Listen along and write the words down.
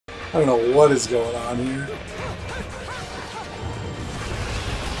I don't know what is going on here.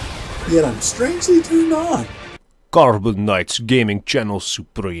 Yet I'm strangely turned on. Carbon Knights Gaming Channel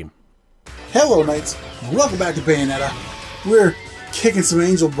Supreme. Hello, Knights. Welcome back to Bayonetta. We're kicking some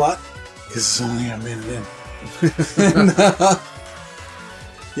angel butt, because it's only a minute in. And,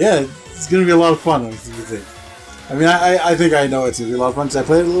 yeah, it's going to be a lot of fun, I think. I mean, I think I know it's going to be a lot of fun, because I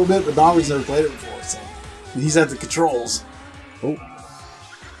played it a little bit, but Dongver's never played it before, so... And he's at the controls. Oh.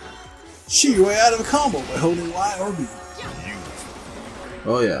 Shoot your way out of a combo by holding Y or B.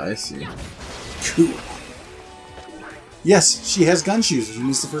 Oh yeah, I see. Cool. Yes, she has gun shoes, if you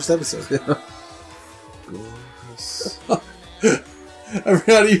missed the first episode. I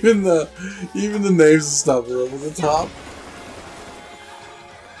forgot even the names and stuff are over the top.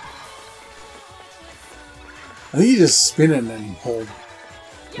 I think you just spin it and then hold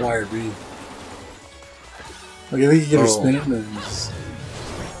Y or B. Like I think you get her spin it and then just...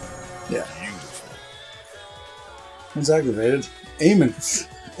 Yeah. One's activated. Aim and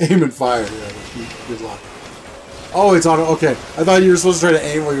fire. Yeah, good luck. Oh, it's auto. Okay, I thought you were supposed to try to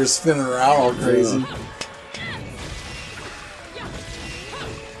aim while you're spinning around all crazy. Yeah.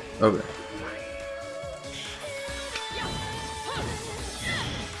 Okay.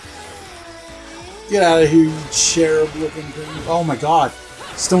 Get out of here, you cherub-looking thing! Oh my God,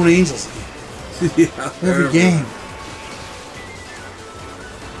 Stone Angels. Yeah. Every game.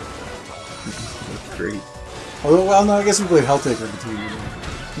 That's great. Although, well, no, I guess we played Helltaker in between.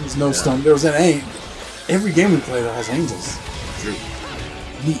 There was no stone. There was an aim. Every game we played has angels. True.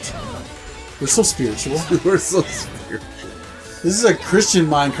 Neat. We're so spiritual. We're so spiritual. This is a Christian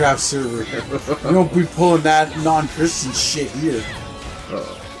Minecraft server. We don't be pulling that non-Christian shit here.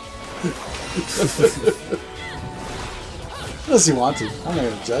 Unless you want to. I'm not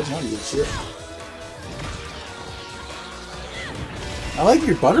gonna judge. I don't give a shit. I like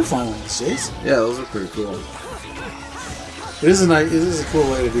your butterfly ones, Chase. Yeah, those are pretty cool. It is a nice. It is a cool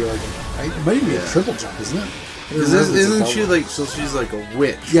way to do like it might even be a triple jump, isn't it? Isn't she like? So she's like a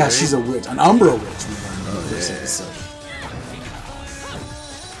witch. Yeah, right? she's a witch, an Umbra witch. We learned in the first episode.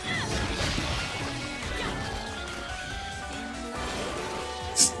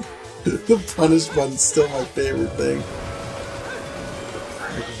 The punish button's still my favorite thing.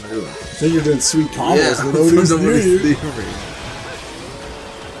 I think you're doing sweet combos, but nobody's near you.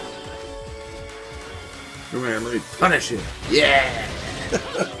 Come here, let me punish you. Yeah.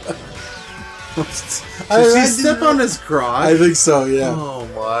 Did she step on his crotch? I think so, yeah. Oh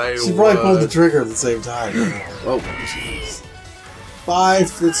my! She probably pulled the trigger at the same time. Oh, jeez. Bye,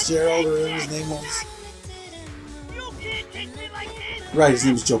 Fitzgerald, or whatever his name was. Right, his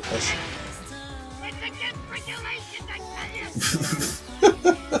name was Joe Pesci.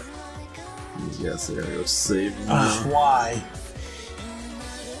 Yes, there goes save me. Why?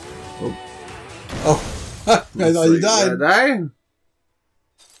 Oh. Oh. I thought you died. Did I die?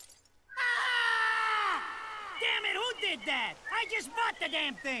 Damn it, who did that? I just bought the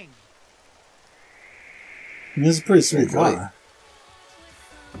damn thing. This is a pretty sweet car.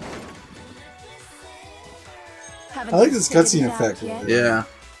 I like this cutscene effect. Yeah.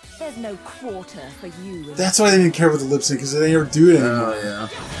 There's no quarter for you. That's why they didn't care about the lip sync, because they never do it anymore. Oh, yeah.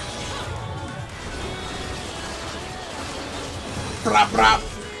 Brap, brap.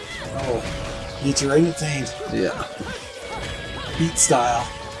 Oh. Get you right in the taint. Yeah. Beat style.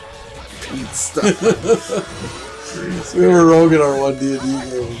 Beat style. We were roguing our one D&D game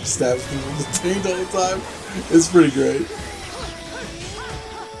where we stabs people in the taint all the time. It's pretty great.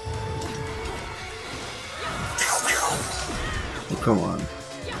 Oh, come on.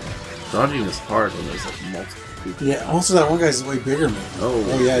 Dodging is hard when there's like multiple people. Yeah, also that one guy's way bigger than me. Oh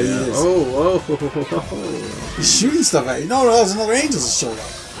yeah, he is. Oh. He's shooting stuff at you. No, that was another angel that showed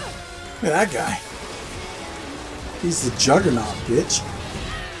up. Look at that guy. He's the juggernaut, bitch.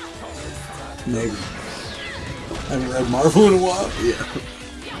 Maybe. I haven't read Marvel in a while. Yeah.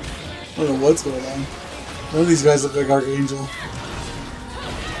 I don't know what's going on. None of these guys look like Archangel.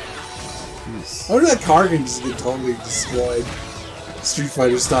 Jeez. I wonder if that car can just get totally destroyed. Street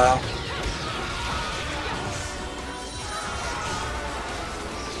Fighter style.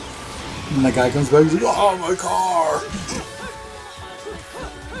 And that guy comes back and he's like, oh, my car!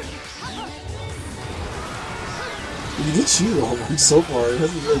 You did shoot a whole bunch so far. It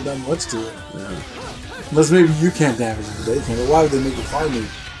hasn't really done much to it. Yeah. Unless maybe you can't damage it, but they can. But why would they make the car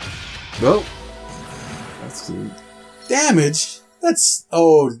move? Well, that's good. Damage? That's...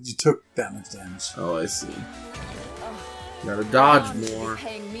 Oh, you took that much damage. Oh, I see. You gotta dodge more.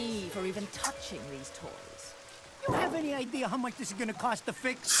 Paying me for even touching these toys. You have any idea how much this is gonna cost to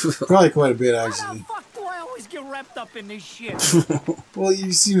fix? Probably quite a bit, actually. How the fuck do I always always get wrapped up in this shit. Well,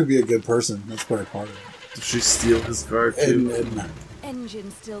 you seem to be a good person. That's probably part of it. Did she steal his car too?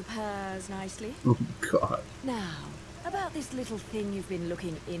 Engine still purrs nicely. Oh God. Now, about this little thing you've been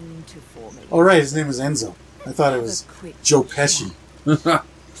looking into for me. Oh, right, his name was Enzo. I thought it was Joe Pesci.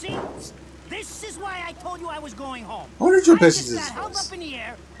 See? This is why I told you I was going home. I wonder if Joe I Pesci's just his got held voice. up in the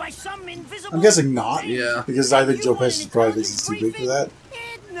air by some invisible... I'm guessing not. Yeah. Because I think You Joe want Pesci an probably thinks he's too big for that.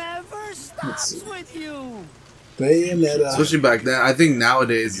 It never stops with you. Bayonetta. Especially back then. I think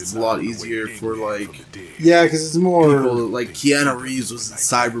nowadays it's a lot easier for like Yeah, because it's more... people like Keanu Reeves was in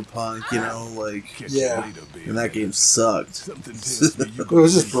Cyberpunk, you know, like Yeah. and that game sucked. It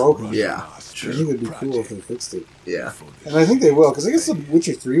was just broken. Yeah, I think true. it would be cool if they fixed it. Yeah, And I think they will, because I guess The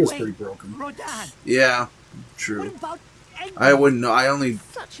Witcher 3 was pretty broken. Rodan, yeah, what true. about... I wouldn't know. I only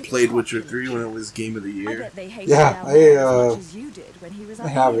Such a played top Witcher kid. 3 when it was Game of the I Year. bet they hate Yeah, down I, there as much as you did when he was I up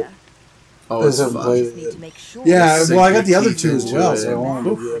have here. it. Oh, I it's just haven't fun. played Just need it. to make sure Yeah, Sink well, I got your the other teeth two as into well, it. so I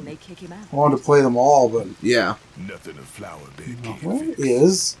wanted when they kick him out. to play them all, but Yeah. Nothing a flower bed where can't fix.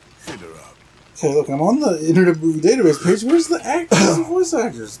 is... Fill her up. Okay, look, I'm on the Internet Movie Database page. Where's the actors and voice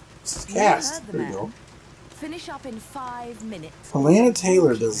actors? You Cast. heard the There you man. go. Finish up in 5 minutes. Alana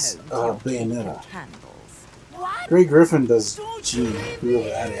Taylor Keep does home to your Bayonetta. cake and candles. What? Gray Griffin does Jean, whoever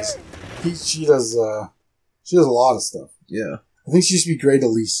that is. She does a lot of stuff. Yeah. I think she used to be Grey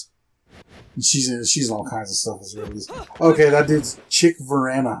Delise. And she's in all kinds of stuff as well. Okay, that dude's Chick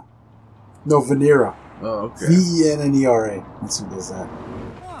Verena. No, Venera. Oh, okay. Vennera. That's who does that.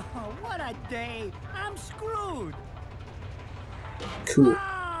 Oh, what a day. I'm screwed. Cool.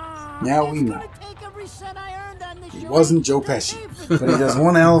 Now we It's know. gonna take every cent I earned on this He show wasn't Joe to pay Pesci, for but he does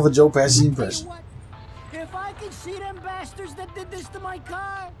one hell of a Joe Pesci impression. Tell you what, if I could see them bastards that did this to my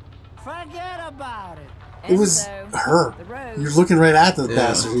car, forget about it. It was Enzo, her. the road. You're looking right at the Yeah.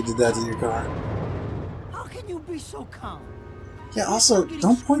 bastard who did that to your car. How can you be so calm? Yeah, also,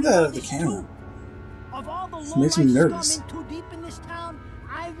 don't point that at the camera. Of all the This makes me lowlife nervous. scum in too deep in this town,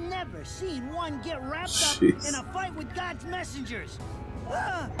 I've never seen one get wrapped Jeez. up in a fight with God's messengers.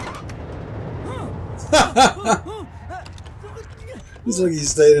 Ah. He's like he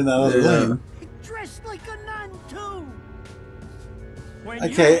stayed in that other Yeah. lane. Dressed like a nun too. When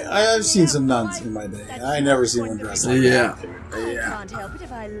Okay, you I've seen some have a nuns fight, in my day. that's I never not seen going one to be dressed like like Yeah. that. I Yeah. can't help it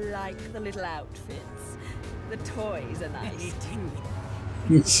if I like the little outfits. The toys are nice too.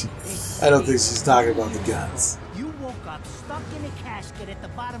 I don't think she's talking about the guns. You woke up stuck in a casket at the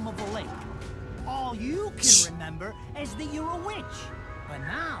bottom of a lake. All you can remember is that you're a witch. But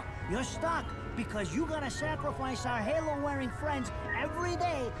now, you're stuck because you gotta sacrifice our halo-wearing friends every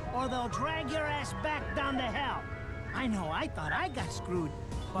day or they'll drag your ass back down to hell. I know, I thought I got screwed.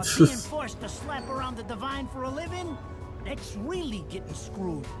 But being forced to slap around the divine for a living, that's really getting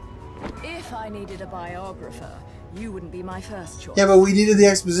screwed. If I needed a biographer, you wouldn't be my first choice. Yeah, but we needed the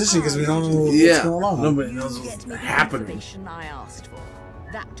exposition because we don't know what's Yeah. going on. Nobody knows Get what's me the happening. information I asked for.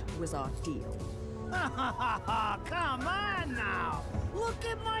 That was our deal. Come on now! Look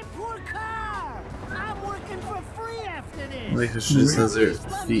at my poor car! I'm working for free after this! Like she just has her Please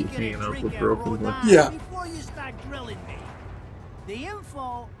let me feet get a hanging up drink with at broken Rhode ones. Island Yeah. Before you start drilling me. The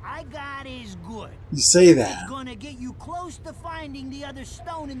info I got is good. You say that. It's gonna get you close to finding the other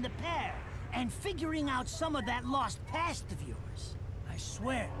stone in the pair and figuring out some of that lost past of yours. I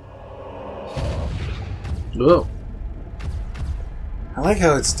swear. Oh. I like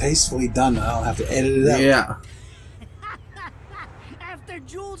how it's tastefully done. I don't have to edit it out. Yeah. After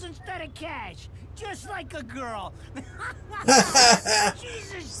jewels instead of cash. Just like a girl.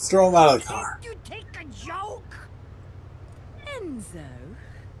 Jesus. Throw him out of the car. You take a joke? Enzo,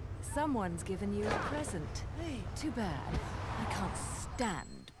 someone's given you a present. Hey, too bad. I can't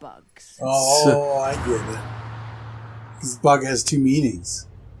stand bugs. Oh, I get it. This bug has two meanings.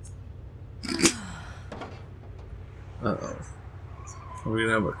 Uh-oh. Are we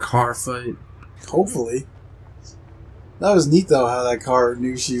gonna have a car fight? Hopefully. That was neat, though, how that car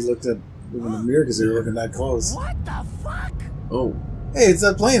knew she looked at them in the mirror because they were looking that close. What the fuck? Oh. Hey, it's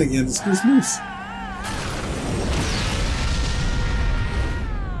that plane again, the Spruce Moose.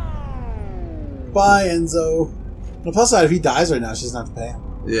 Bye, Enzo. On the plus side, if he dies right now, she doesn't have to pay him.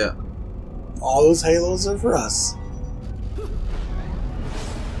 Yeah. All those halos are for us.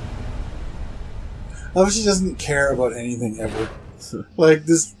 I hope she doesn't care about anything ever. Like,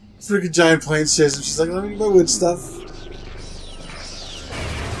 this freaking giant plane chase him. She's like, let me do my witch stuff.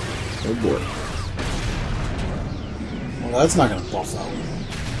 Oh boy. Well, that's not gonna buff out.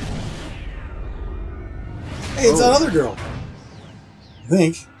 Hey, it's that other girl. I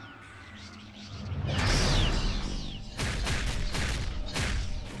think.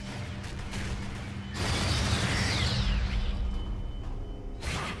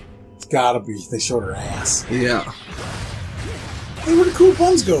 Gotta be. They showed her ass. Yeah. Hey, where did cool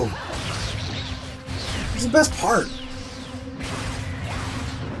Buns go? It's the best part.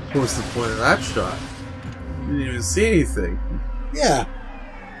 What's the point of that shot? You didn't even see anything. Yeah.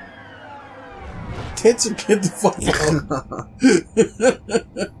 Tits or get the fuck out.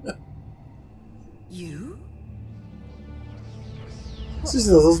 You?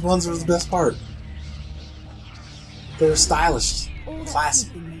 Seriously, those Buns were the best part. They were stylish. Classy.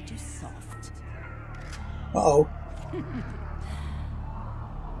 Uh-oh.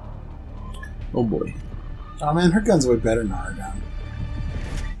 Oh boy. Oh man, her gun's way better than our gun.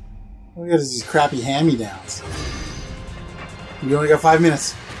 All we got is these crappy hand-me-downs. We only got 5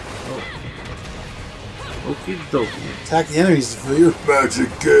 minutes. Okie dokie. Attack the enemies for your magic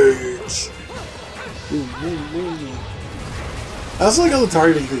gauge. I also like how the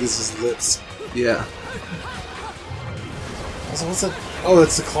targeting thing is his lips. Yeah. Also, what's that? Oh,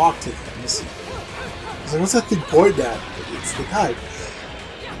 that's the clock ticking. I was like, what's that thing pointed at? It's the kite.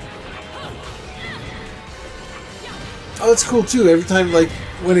 Oh, that's cool too. Every time, like,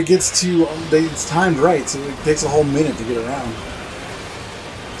 when it gets to, it's timed right, so it takes a whole minute to get around.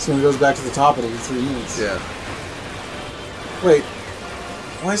 So when it goes back to the top, it'll be 3 minutes. Yeah. Wait,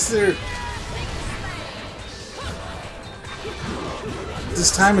 why is there...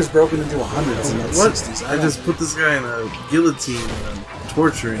 This timer's broken into 100s and not 60s. I just put this guy in a guillotine and I'm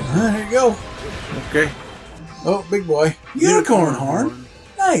torturing him. There you go. Okay. Oh, big boy. Unicorn horn.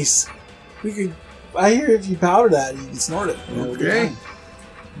 Nice. We could... I hear if you powder that, you can snort it. Okay.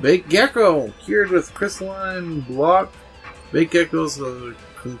 Baked gecko, cured with crystalline block. Baked geckos are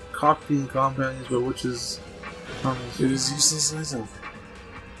concocting compound used by witches. It is useless myself.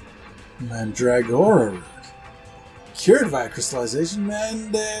 Mandragora root. Cured via crystallization,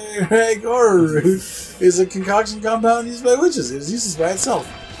 Mandragora root is a concoction compound used by witches. It is useless by itself.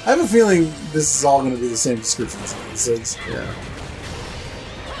 I have a feeling this is all going to be the same description as these things. Yeah.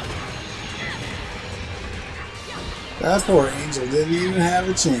 That poor angel didn't even have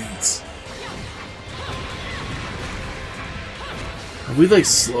a chance. Have we like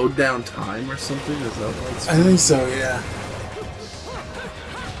slowed down time or something? Is that what it's I think so, yeah.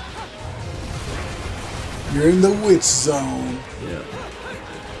 You're in the witch zone. Yeah.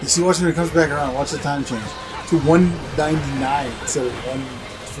 You see, watch when it comes back around. Watch the time change to 199 instead of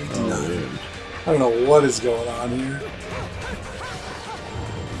 159. Oh, I don't know what is going on here.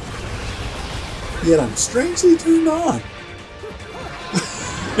 Yet I'm strangely turned on.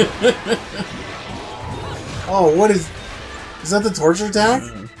 Oh, what is... Is that the torture attack?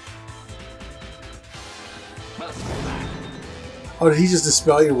 Oh, did he just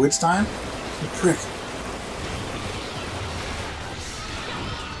dispel your witch time? You prick.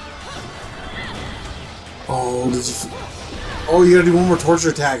 Oh, did you... Oh, you gotta do one more torture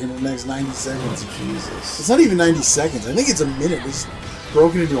attack in the next 90 seconds. Oh, Jesus. It's not even 90 seconds. I think it's a minute. It's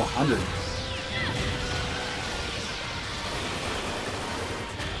broken into 100.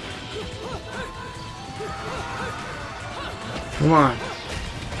 Come on.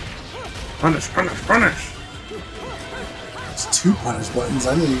 Punish, punish, punish! It's 2 punish buttons.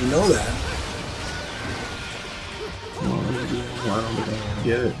 I didn't even know that. Come on, I don't think I can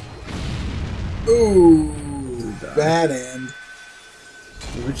get it. Ooh, bad end.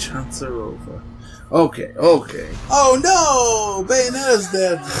 The chance are over. Okay, okay. Oh no! Bayonetta's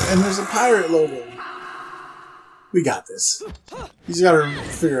dead, and there's a pirate logo. We got this. You just gotta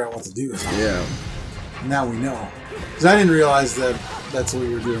figure out what to do. Yeah. Now we know. Because I didn't realize that that's what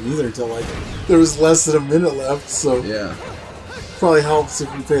we were doing either until like there was less than a minute left, so yeah. Probably helps if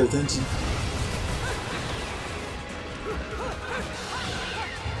we paid attention.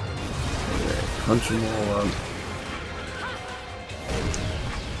 Punch them all up.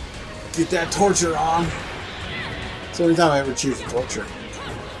 Get that torture on. It's the only time I ever choose a torture.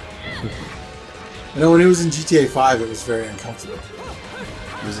 I know when it was in GTA 5, it was very uncomfortable.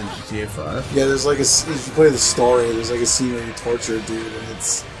 It was in GTA 5? Yeah, there's like a... If you play the story, there's like a scene where you torture a dude, and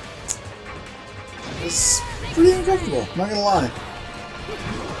it's pretty uncomfortable, I'm not gonna lie.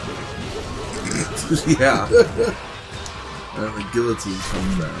 Yeah. And the guillotine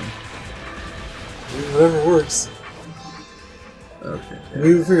comes down. Whatever works. Okay. Yeah.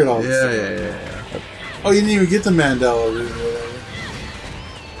 We figured all this stuff out. Yeah. Oh, you didn't even get the Mandela route or whatever.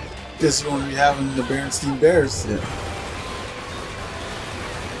 Guess you won't be having the Berenstein Bears. Yeah.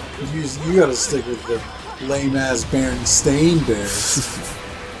 You gotta stick with the lame-ass Berenstain Bears.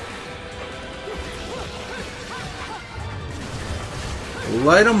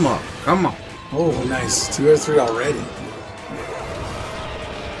 Light them up. Come on. Oh, nice. 2 out of 3 already.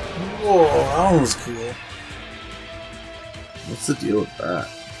 Whoa, that one was cool. What's the deal with that?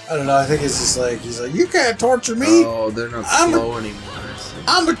 I I don't know. I think it's just like he's like, you can't torture me. Oh, they're not I'm slow anymore.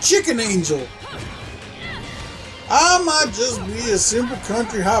 I'm a chicken angel. I might just be a simple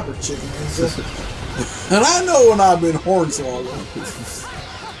country hopper chicken angel, and I know when I've been hornswallowed.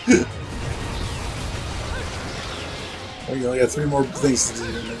 Oh, you only got 3 more things to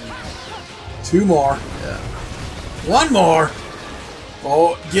do. 2 more. Yeah. 1 more.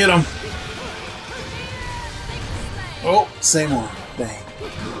 Oh, get him. Oh, same one. Dang.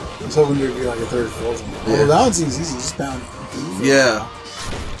 I was hoping there'd be like a 3rd or 4th one. Yeah. Oh, that one seems easy. Just pound it. Yeah.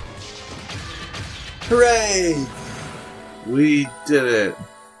 Hooray! We did it.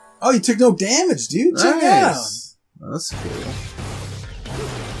 Oh, you took no damage, dude. Check it out. Nice. That's cool.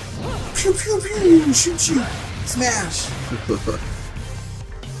 Pew, pew, pew. Shoot, shoot. Smash.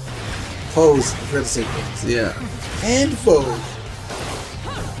 Pose. I forgot to say pose. Yeah. And fold.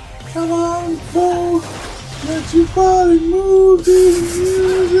 Come on, fold. Let your body move to the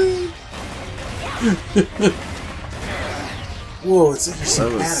music. Whoa, it's interesting.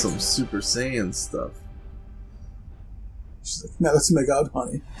 That was some Super Saiyan stuff. She's like, now let's make out,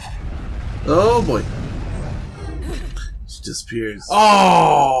 honey. Oh boy. She disappears.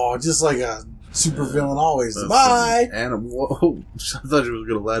 Oh, just like a super villain always. Bye! And whoa. I thought you were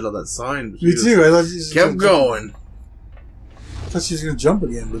going to land on that sign. But Me too. I thought she just kept going. I thought she was going to jump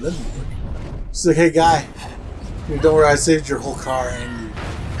again, but that didn't work. She's like, hey, guy. Don't worry, I saved your whole car and you.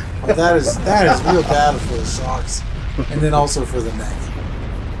 But that is real bad for the shocks. And then also for the neck.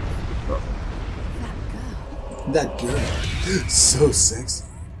 That girl. So sexy.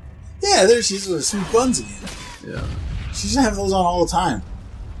 Yeah, there she is with her sweet buns again. Yeah. She should have those on all the time.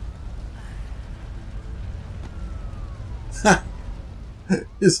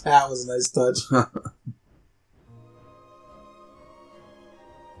 His hat was a nice touch.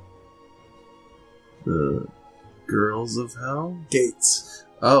 The Girls of Hell? Gates.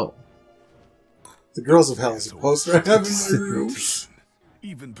 Oh. The Girls of Hell is a poster I have in my room.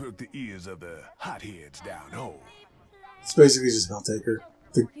 Even perk the ears of the hotheads down home. It's basically just Helltaker.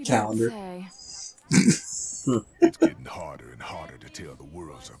 The calendar. It's getting harder and harder to tell the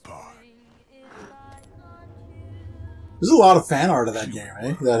worlds apart. There's a lot of fan art of that game,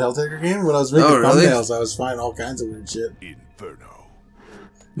 eh? That Helltaker game. When I was making thumbnails, I was finding all kinds of weird shit. Inferno.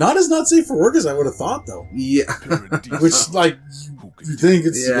 Not as not safe for work as I would have thought, though. Yeah. Which, like, you think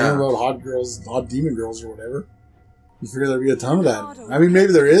it's a game about hot girls, hot demon girls or whatever. You figure there'd be a ton of that. I mean,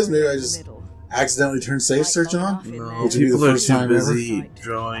 maybe there is. Maybe I just accidentally turned safe search on. No, which would be the people are first too time busy ever.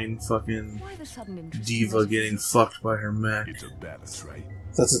 drawing fucking diva getting fucked by her mech. It's a balance, right?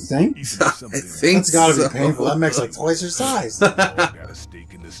 That's a thing? I think That's gotta so. be painful. That makes like twice her size. Got a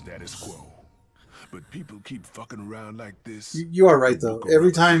stake in the status quo. But people keep fucking around like this. You are right, though.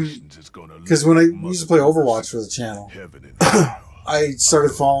 Every time... Because when I used to play Overwatch for the channel, I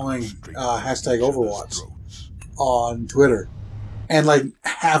started following hashtag Overwatch on Twitter. And, like,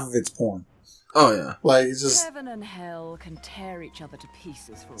 half of it's porn. Oh, yeah. Like, it's just... Heaven and hell can tear each other to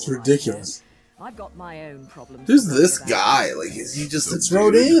pieces for It's ridiculous. I've got my own problems. Who's this guy? Like, is he just It's a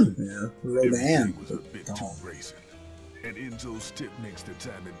Rodan. Yeah. Rodan. And Enzo's tip makes the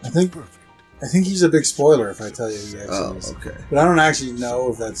timing I think he's a big spoiler if I tell you he actually is. Okay. But I don't actually know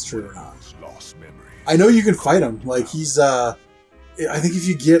if that's true or not. Lost memory. I know you can fight him. Like, he's, I think if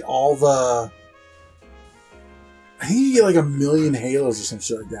you get all the... I think you get like 1 million halos or some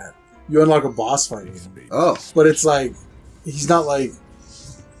shit like that. You unlock a boss fight with him. Oh. But it's like, he's not like...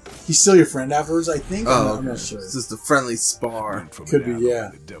 He's still your friend afterwards, I think. Oh, I'm not sure. It's just a friendly spar. Could be, yeah.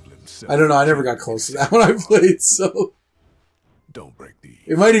 I don't know. I never got close to that when I played, so... Don't break the...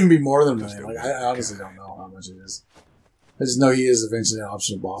 It might even be more than 1 million. Like, I honestly don't know how much it is. I just know he is eventually an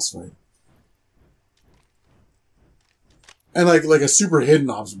optional boss fight. And like a super hidden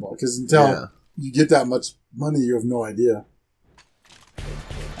optional, because until you get that much money, you have no idea.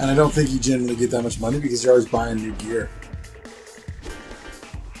 And I don't think you generally get that much money because you're always buying new gear.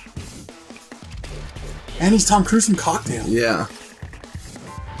 And he's Tom Cruise from Cocktail. Yeah.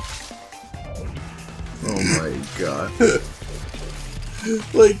 Oh my god.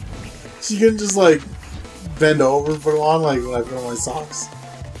 Like, she couldn't just like bend over and put them on like when I put on my socks.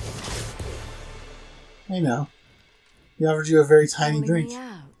 Hey now. He offered you a very tiny drink. Me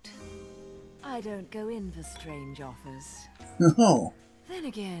out. I don't go in for strange offers. Oh. Then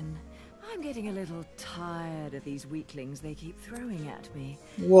again, I'm getting a little tired of these weaklings they keep throwing at me.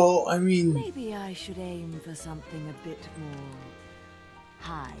 Well, I mean... Maybe I should aim for something a bit more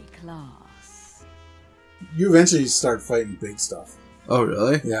high class. You eventually start fighting big stuff. Oh,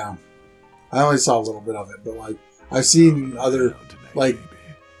 really? Yeah. I only saw a little bit of it, but like, I've seen other, like,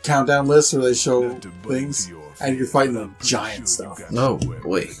 countdown lists where they show things, and you're fighting the giant stuff. Oh,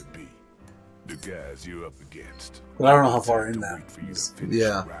 boy. the guys you're up against. But I don't know how far in that. Wait for you to finish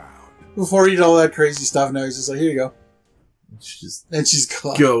Yeah. the round. Before he did all that crazy stuff, now he's just like, here you go. She just And she's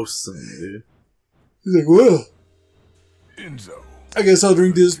gone. ghosts him, dude. He's like, well, Enzo. I guess I'll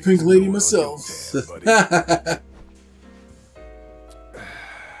drink this pink lady Roll on myself. your tab, buddy.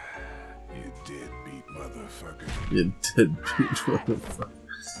 You deadbeat motherfucker. You deadbeat motherfucker.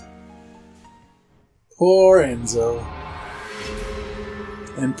 Poor Enzo.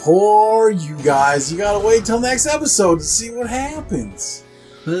 And poor you guys. You gotta wait till next episode to see what happens.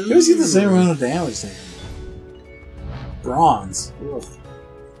 You always get the same amount of damage taken. Bronze. Ugh.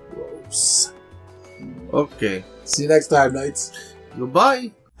 Gross. Okay. See you next time, Knights.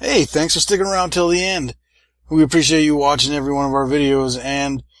 Goodbye. Hey, thanks for sticking around till the end. We appreciate you watching every one of our videos,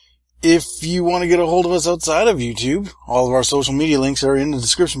 and if you want to get a hold of us outside of YouTube, all of our social media links are in the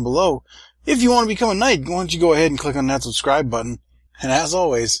description below. If you want to become a Knight, why don't you go ahead and click on that subscribe button. And as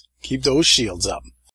always, keep those shields up.